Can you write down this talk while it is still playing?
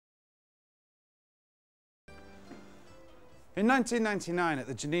In 1999 at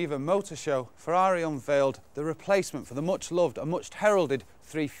the Geneva Motor Show, Ferrari unveiled the replacement for the much loved and much heralded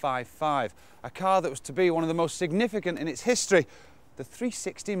 355, a car that was to be one of the most significant in its history, the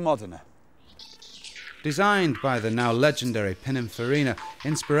 360 Modena. Designed by the now legendary Pininfarina,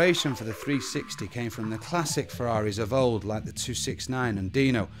 inspiration for the 360 came from the classic Ferraris of old like the 269 and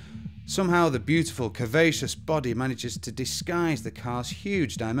Dino. Somehow the beautiful, curvaceous body manages to disguise the car's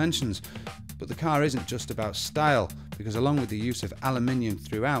huge dimensions. But the car isn't just about style, because along with the use of aluminium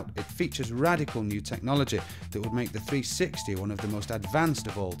throughout, it features radical new technology that would make the 360 one of the most advanced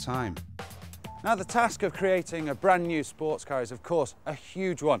of all time. Now, the task of creating a brand new sports car is, of course, a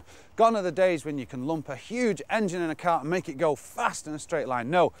huge one. Gone are the days when you can lump a huge engine in a car and make it go fast in a straight line.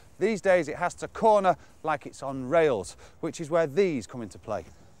 No, these days it has to corner like it's on rails, which is where these come into play.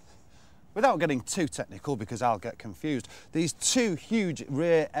 Without getting too technical, because I'll get confused, these two huge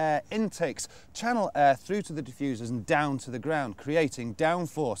rear air intakes channel air through to the diffusers and down to the ground, creating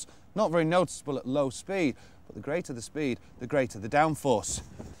downforce. Not very noticeable at low speed, but the greater the speed, the greater the downforce.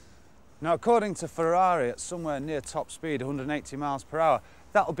 Now, according to Ferrari, at somewhere near top speed, 180 miles per hour,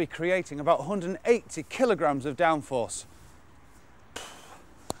 that'll be creating about 180 kilograms of downforce.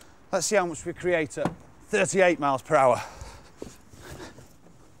 Let's see how much we create at 38 miles per hour.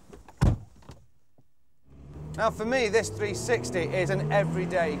 Now, for me, this 360 is an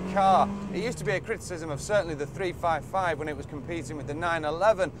everyday car. It used to be a criticism of certainly the 355 when it was competing with the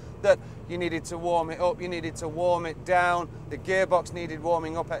 911, that you needed to warm it up, you needed to warm it down, the gearbox needed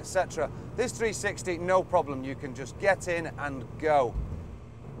warming up, etc. This 360, no problem, you can just get in and go.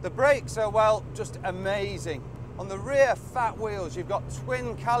 The brakes are, well, just amazing. On the rear fat wheels, you've got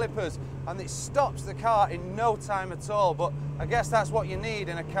twin calipers, and it stops the car in no time at all, but I guess that's what you need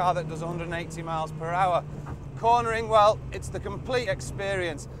in a car that does 180 miles per hour. Cornering, well, it's the complete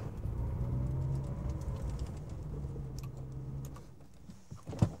experience.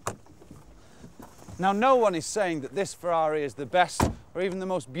 Now, no one is saying that this Ferrari is the best or even the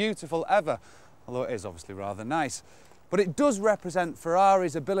most beautiful ever, although it is obviously rather nice. But it does represent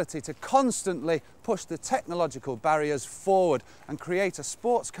Ferrari's ability to constantly push the technological barriers forward and create a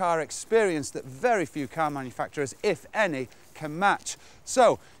sports car experience that very few car manufacturers, if any, can match.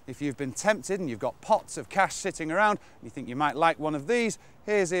 So, if you've been tempted and you've got pots of cash sitting around and you think you might like one of these,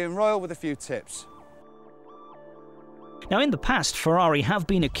 here's Ian Royle with a few tips. Now, in the past, Ferrari have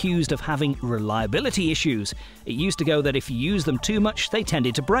been accused of having reliability issues. It used to go that if you use them too much, they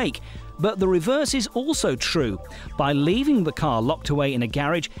tended to break. But the reverse is also true. By leaving the car locked away in a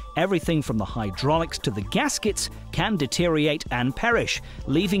garage, everything from the hydraulics to the gaskets can deteriorate and perish,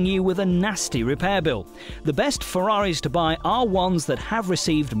 leaving you with a nasty repair bill. The best Ferraris to buy are ones that have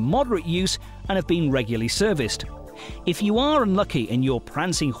received moderate use and have been regularly serviced. If you are unlucky and your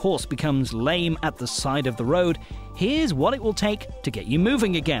prancing horse becomes lame at the side of the road, here's what it will take to get you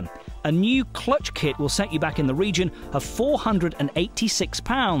moving again. A new clutch kit will set you back in the region of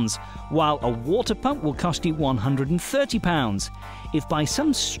 £486, while a water pump will cost you £130. If by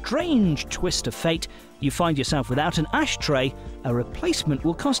some strange twist of fate you find yourself without an ashtray, a replacement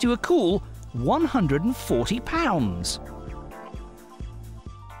will cost you a cool £140.